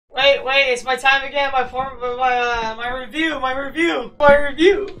Wait, it's my time again. My review.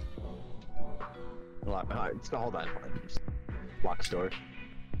 Hold on. Lock store.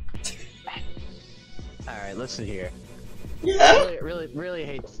 Alright, listen here. Yeah? Really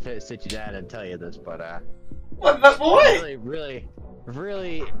hate to sit you down and tell you this, but What? really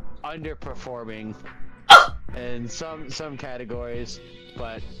underperforming in some categories,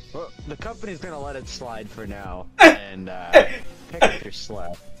 but the company's gonna let it slide for now, and pick up your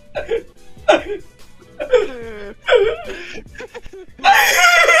slack. Good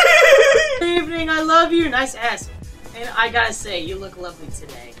evening, I love you. Nice ass. And I gotta say, you look lovely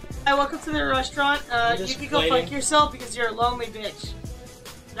today. Hi, welcome to the restaurant. You can go fuck yourself because you're a lonely bitch.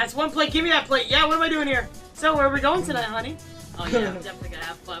 That's one plate. Give me that plate. Yeah, what am I doing here? So, where are we going tonight, honey? Oh yeah, I'm definitely gonna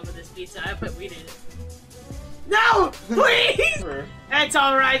have fun with this pizza. I put weed in it. No! Please! That's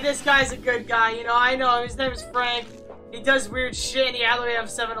alright, this guy's a good guy, you know, I know, his name is Frank. He does weird shit and he had me have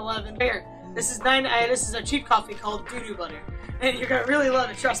 7-Eleven. Here, this is a cheap coffee called doo-doo butter. And you're gonna really love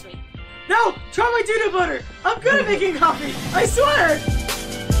it, trust me. No! Try my doo-doo butter! I'm good at making coffee! I swear!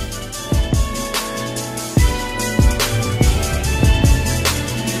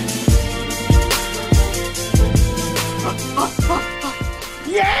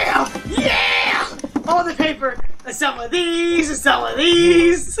 Yeah! Yeah! All the paper! Some of these, some of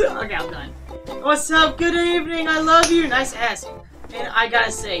these! Okay, I'm done. What's up? Good evening, I love you! Nice ass. And I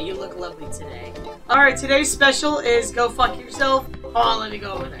gotta say, you look lovely today. Alright, today's special is go fuck yourself. Hold on, let me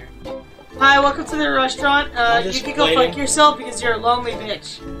go over there. Hi, welcome to the restaurant. You can go fuck yourself because you're a lonely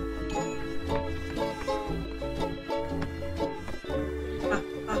bitch.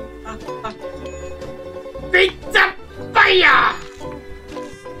 Pizza fire!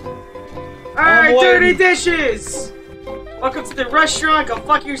 Alright, dirty dishes! Welcome to the restaurant, go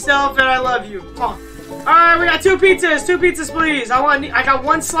fuck yourself, and I love you. Alright, we got two pizzas please. I got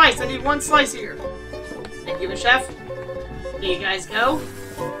one slice, I need one slice here. Thank you, the chef. Here you guys go.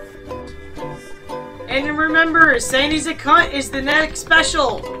 And remember, saying he's a cunt is the next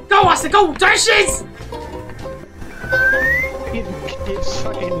special. Go, Austin, go, dishes! He's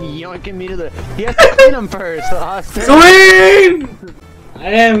fucking yoinking me to the... He has to clean them first, Austin. Clean! I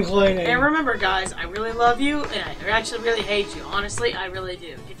am cleaning. And remember, guys, I really love you, and I actually really hate you. Honestly, I really do.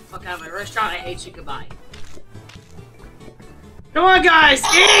 Get the fuck out of my restaurant. I hate you. Goodbye. Come on, guys,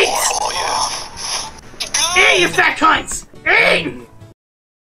 eat! Eat, you fat cunts! Eat!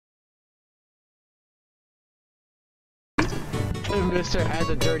 Mister has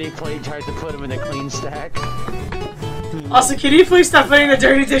a dirty plate, tries to put him in a clean stack. Also, can you please stop putting the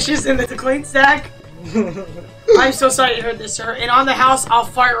dirty dishes in the clean stack? I'm so sorry you heard this, sir. And on the house, I'll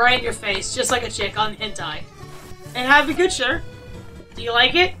fart right in your face, just like a chick on hentai. And have a good sir. Do you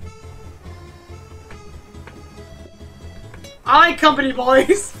like it? I like company,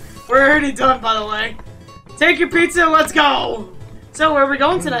 boys. We're already done, by the way. Take your pizza and let's go. So, where are we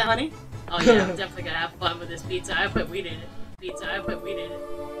going tonight, honey? Oh yeah, I'm definitely gonna have fun with this pizza. I put weed in it.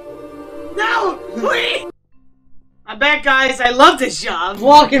 No! Please! I'm back, guys. I love this job.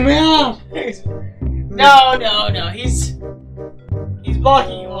 Walking me off. No. He's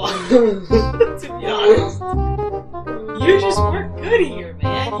blocking you off. To be honest, you just work good here,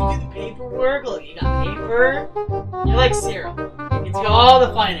 man. You do the paperwork. Look, you got paper. You're like Sarah. You get to do all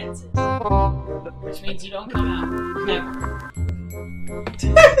the finances, which means you don't come out never.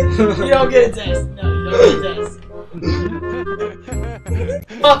 You don't get a test. No, you don't get a test.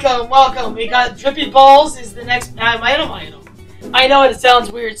 Welcome. We got drippy balls. Is the next item. I know it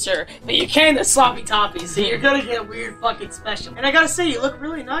sounds weird, sir, but you came to sloppy toppy, so you're gonna get a weird fucking special. And I gotta say, you look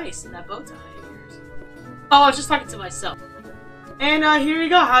really nice in that bow tie of yours. Oh, I was just talking to myself. And here you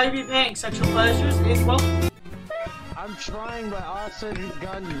go. How you be paying? Sexual pleasures is well. I'm trying, but Austin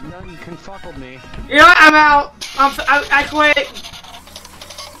none can fuck with me. You know what? I'm out. I quit.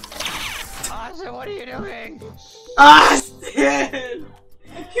 Austin, what are you doing? Austin!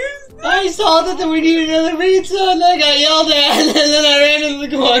 I saw that we needed another pizza and I got yelled at and then I ran into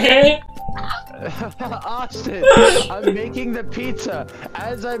the corner. Austin, I'm making the pizza.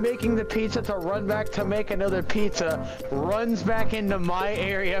 As I'm making the pizza to run back to make another pizza, runs back into my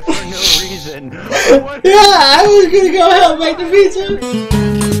area for no reason. Yeah, I was gonna go help make the pizza.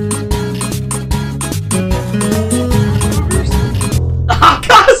 Oh,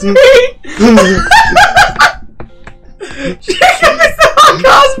 Cosby!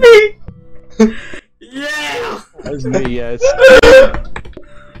 Cosby! Yeah! That's me, yes.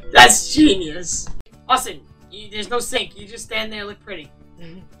 That's genius. Austin, there's no sink. You just stand there and look pretty.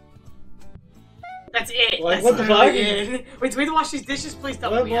 That's it. What, That's what the fuck? It. Wait, do we have to wash these dishes? Please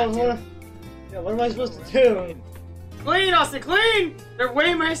tell me we have to. Yeah, what am I supposed to do? Clean, Austin, clean! They're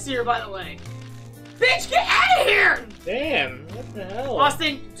way messier, by the way. Bitch, get out of here! Damn, what the hell?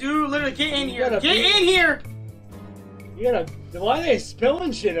 Austin, dude, literally, get in here. Get be... in here! You gotta... Why are they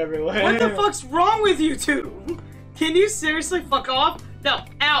spilling shit everywhere? What the fuck's wrong with you two? Can you seriously fuck off? No,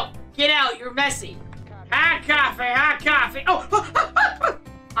 out! Get out, you're messy. Hot coffee, hot coffee. Oh,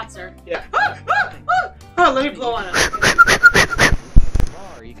 hot, sir. Yeah. Oh, let me blow on it.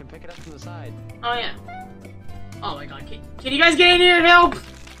 You can pick it up from the side. Oh, yeah. Oh my god, can you guys get in here and help?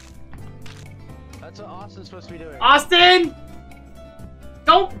 That's what Austin's supposed to be doing. Austin!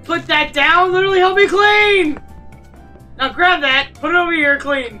 Don't put that down, literally help me clean! Now grab that, put it over here,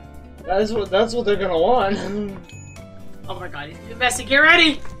 clean. That's what they're gonna want. Oh my god, you're messy, get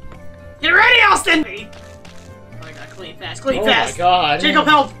ready! Get ready, Austin! Oh my god, clean fast, clean fast! Oh my god. Jacob,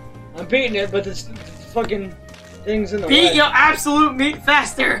 help! I'm beating it, but the fucking thing's in the way. Beat your absolute meat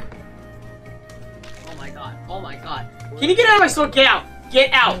faster! Oh my god, oh my god. Can you get out of my store? Get out!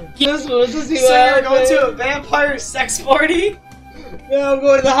 Get out! Get So you're going to a vampire sex party? Yeah, I'm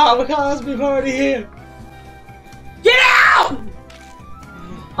going to the Hot Cosby party here. Get out!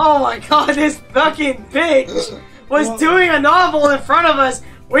 Oh my god, this fucking bitch was doing a novel in front of us.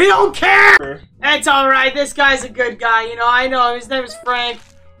 We don't care! That's alright, this guy's a good guy, you know, I know, his name is Frank.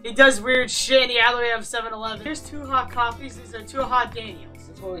 He does weird shit in the alleyway of 7-Eleven. Here's 2 hot coffees, these are 2 hot Daniels.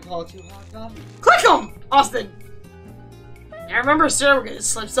 That's what we call 2 hot coffees. Click them, Austin! Now remember, sir, we're gonna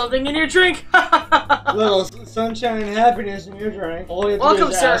slip something in your drink. Little sunshine and happiness in your drink.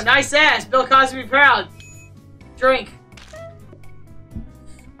 Welcome, sir. Ask. Nice ass. Bill Cosby proud. Drink.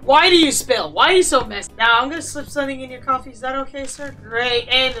 Why do you spill? Why are you so messy? Now, I'm gonna slip something in your coffee. Is that okay, sir? Great.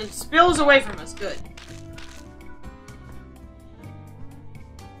 And the spill's away from us. Good.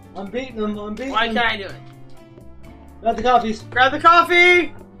 I'm beating them. I'm beating them. Why can't I do it? Grab the coffees. Grab the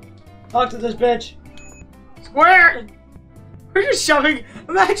coffee! Talk to this bitch. Square! We're just shoving.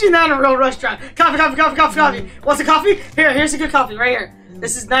 Imagine that in a real restaurant. Coffee, coffee, coffee, coffee, coffee. Wants a coffee? Here's a good coffee right here.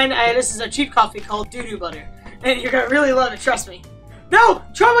 This is this is a cheap coffee called doo-doo butter. And you're gonna really love it, trust me. No!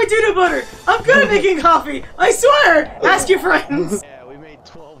 Try my doo-doo butter! I'm good at making coffee! I swear! Ask your friends! Yeah, we made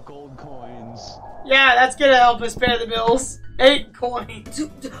 12 gold coins. Yeah, that's gonna help us pay the bills. 8 coins.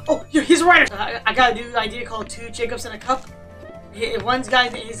 Oh, he's a writer! I got a new idea called 2 Jacobs in a cup. One's guy,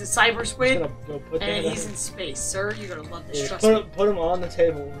 he's a cyber squid, and he's in space. Sir, you're gonna love this, trust me. Put him on the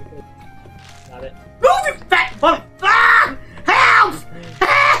table. Got it. Move, you fat butt! Ah! Help!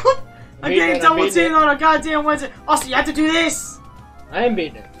 Help! I'm getting double teamed on a goddamn Wednesday. Austin, you have to do this! I am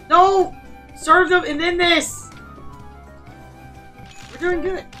beating it. No! Serve them and then this! We're doing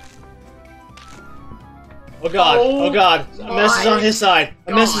good. Oh god, oh god. A mess is on his side.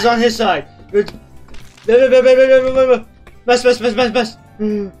 A mess is God. on his side. Mess. Mess. Oh my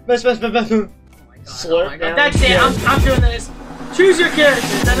god, Slurp oh my god. down. That's it, I'm doing this. Choose your character.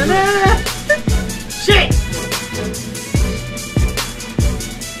 Da-da-da-da. Shit!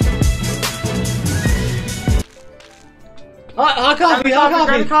 Hot coffee,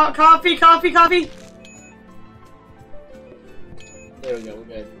 Coffee. There we go, we're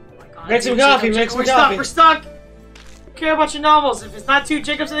good. Oh my god, Make some dude, coffee, Jacob, make some we're coffee. We're stuck. Don't care about your novels. If it's not 2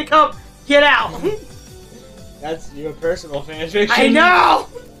 Jacobs in the cup, get out. That's your personal fan fiction. I know.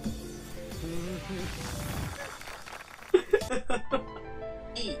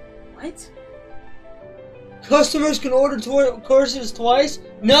 What? Customers can order courses twice?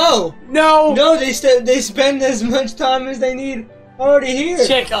 No! No! No, they spend as much time as they need already here.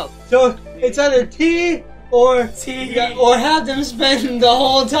 Jacob. So it's either tea or Tea. or have them spend the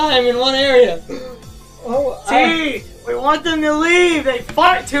whole time in one area. Oh, Tea. We want them to leave. They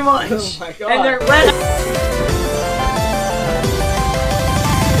fart too much. Oh my god. And they're wet.